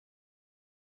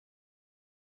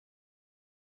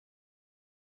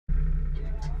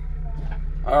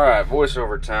Alright,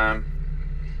 voiceover time.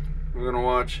 We're gonna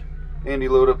watch Andy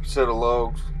load up a set of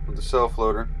logs with the self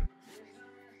loader.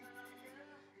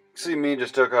 See me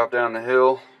just took off down the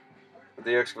hill with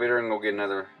the excavator and go get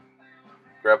another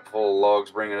grab full of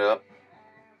logs, bring it up.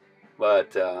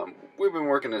 But we've been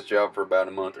working this job for about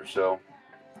a month or so.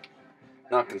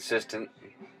 Not consistent.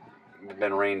 We've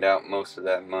been rained out most of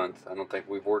that month. I don't think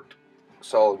we've worked a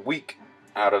solid week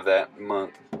out of that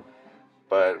month.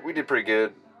 But we did pretty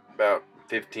good. About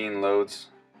 15 loads.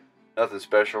 Nothing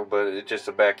special, but it's just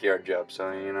a backyard job,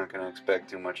 so you're not going to expect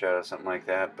too much out of something like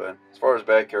that. But as far as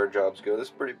backyard jobs go, this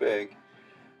is pretty big.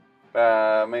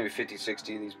 Maybe 50,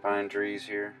 60 of these pine trees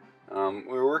here. We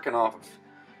were working off of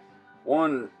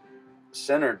one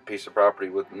centered piece of property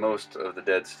with most of the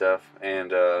dead stuff,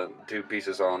 and two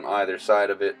pieces on either side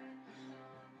of it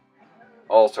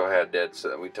also had dead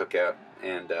stuff that we took out.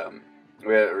 And we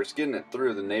were skidding it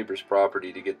through the neighbor's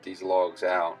property to get these logs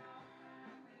out.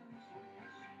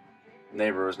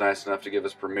 Neighbor was nice enough to give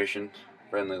us permission.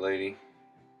 Friendly lady.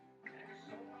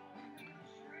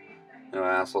 No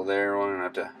hassle there. We don't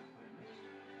have to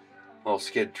little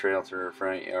skid trail through her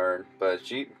front yard, but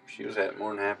she was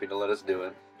more than happy to let us do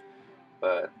it.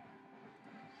 But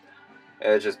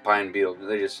it's just pine beetle.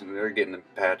 They're getting the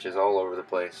patches all over the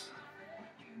place.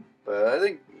 But I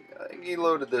think he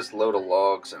loaded this load of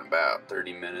logs in about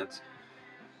 30 minutes.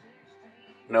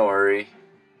 No hurry.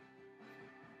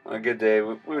 On a good day,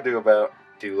 we would do about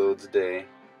 2 loads a day.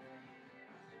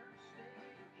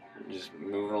 Just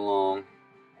moving along.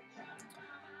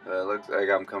 Looks like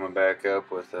I'm coming back up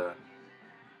with a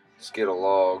skid of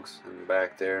logs in the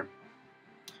back there.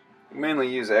 We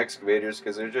mainly use excavators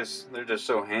because they're just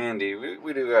so handy.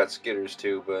 We do got skidders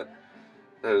too, but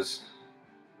those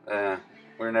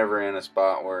we're never in a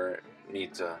spot where it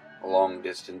needs a long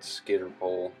distance skidder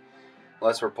pole,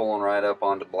 unless we're pulling right up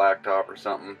onto blacktop or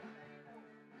something.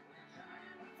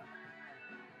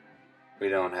 We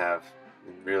don't have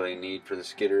really need for the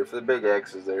skidder. If the big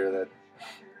X is there,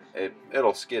 that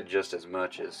it'll skid just as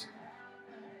much as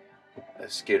a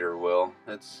skidder will.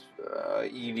 It's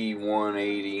ED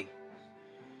 180.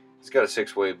 It's got a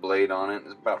 6-way blade on it.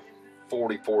 It's about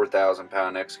 44,000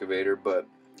 pound excavator, but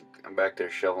I'm back there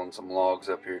shoveling some logs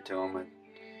up here to him, and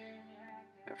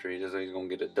after he does, he's gonna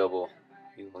get a double.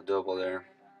 He'll double there.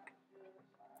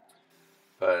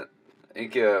 But I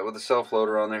think with the self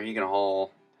loader on there, he can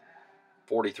haul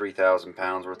 43,000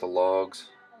 pounds worth of logs.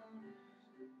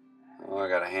 Oh, I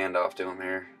got a handoff to him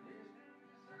here.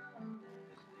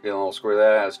 Getting a little square.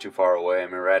 That was too far away. I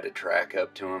remember I had to track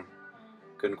up to him.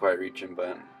 Couldn't quite reach him,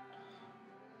 but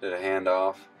did a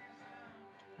handoff.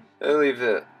 I believe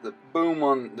the boom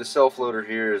on the self loader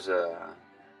here is a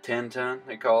 10 ton.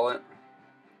 They call it.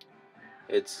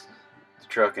 It's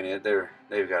trucking it.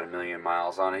 They've got 1,000,000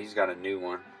 miles on it. He's got a new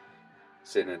one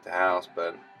sitting at the house,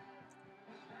 but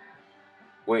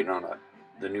waiting on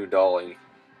the new dolly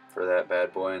for that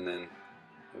bad boy, and then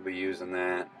we'll be using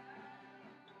that.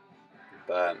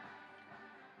 But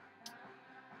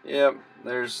yeah,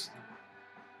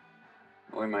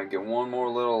 we might get one more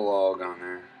little log on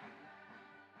there.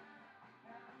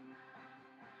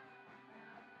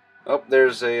 Oh,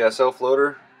 there's a self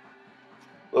loader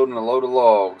loading a load of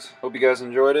logs. Hope you guys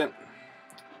enjoyed it.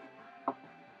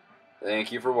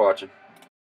 Thank you for watching.